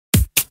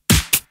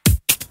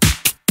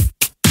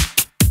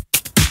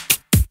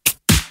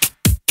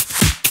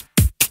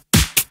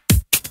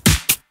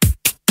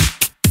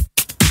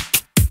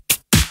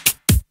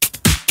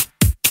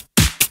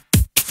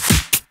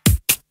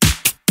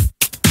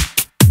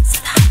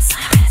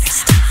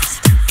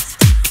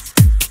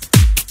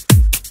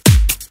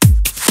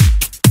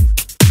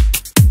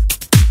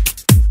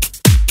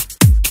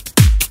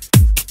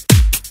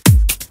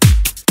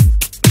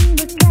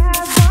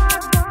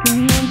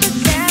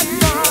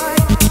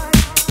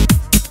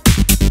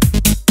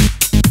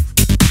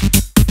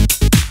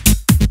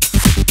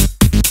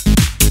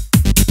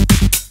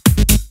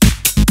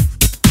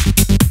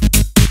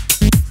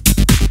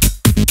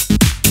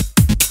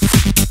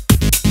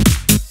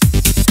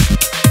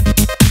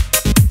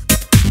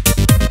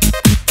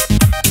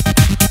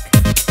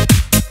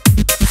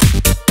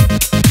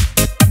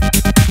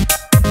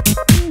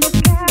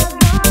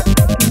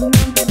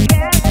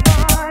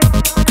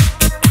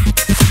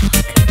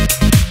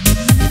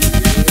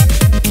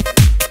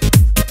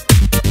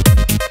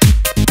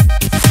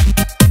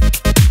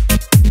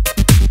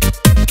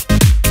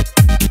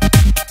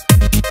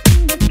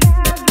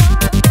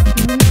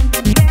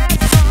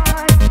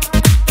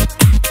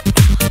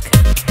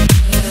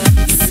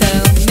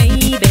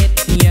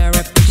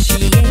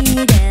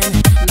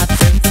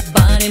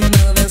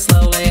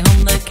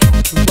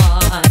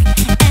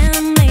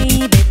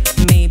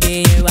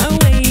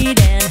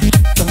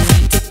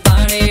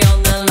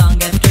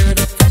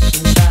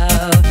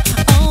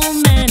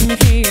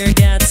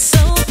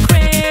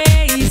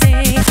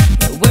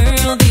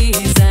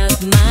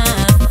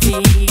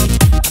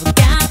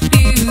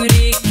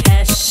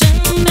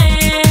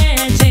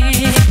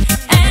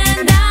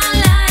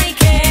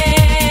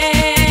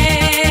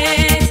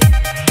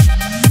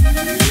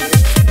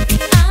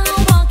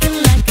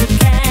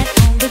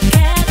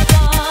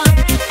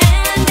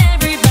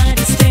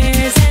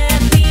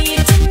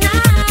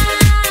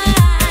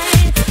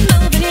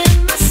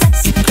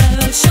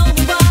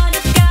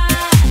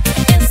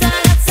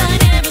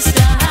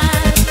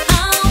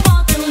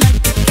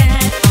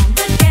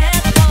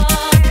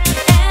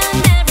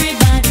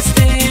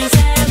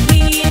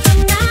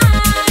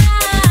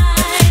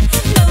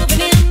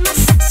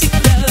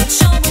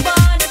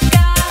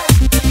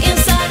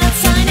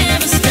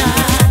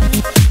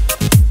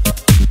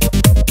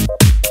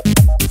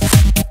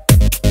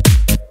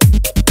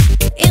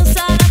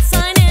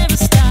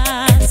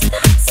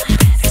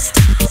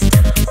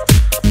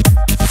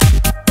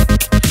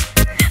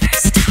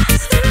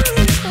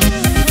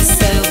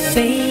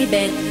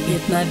Baby,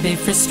 it might be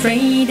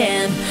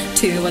frustrating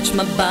to watch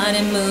my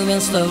body moving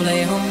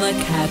slowly on the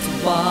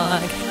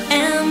catwalk.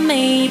 And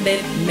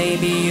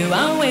maybe you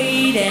are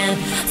waiting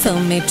for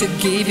me to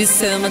give you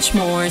so much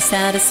more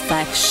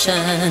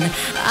satisfaction.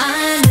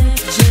 I look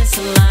just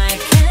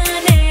like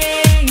an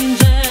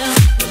angel,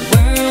 the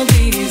world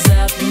is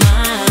at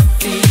my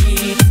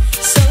feet.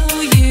 So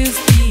use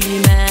the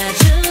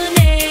imagination,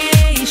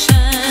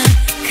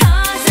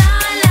 'cause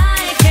I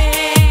like it.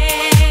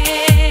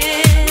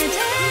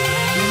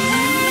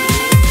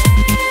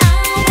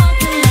 I'm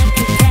walking like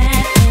a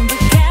cat on the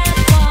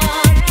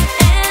catwalk,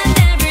 and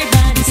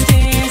everybody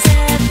stares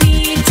at me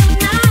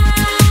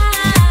tonight.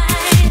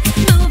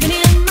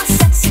 Moving in my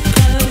sexy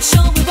clothes,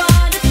 show me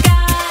what I've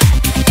got.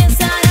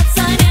 Inside,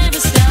 outside,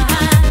 every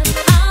style.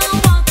 I'm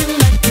walking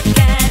like a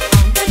cat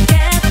on the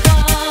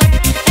catwalk,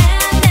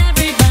 and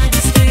everybody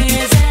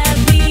stares at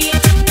me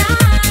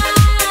tonight.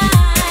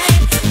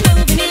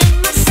 Moving in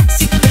my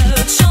sexy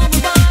clothes, show me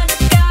what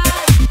I've got.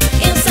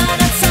 Inside,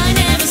 outside,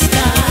 every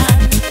style.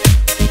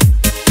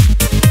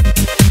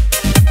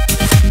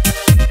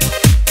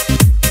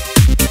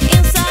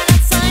 Inside,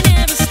 outside,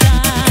 every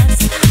style.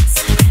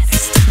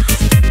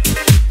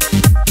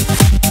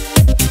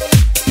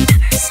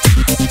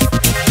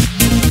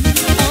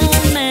 Oh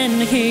man,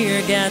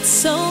 here got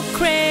so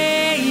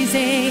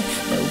crazy.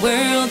 The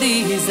world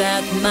is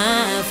at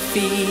my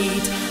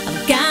feet.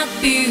 I've got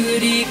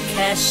beauty,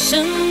 cash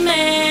and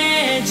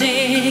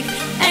magic,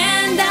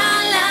 and I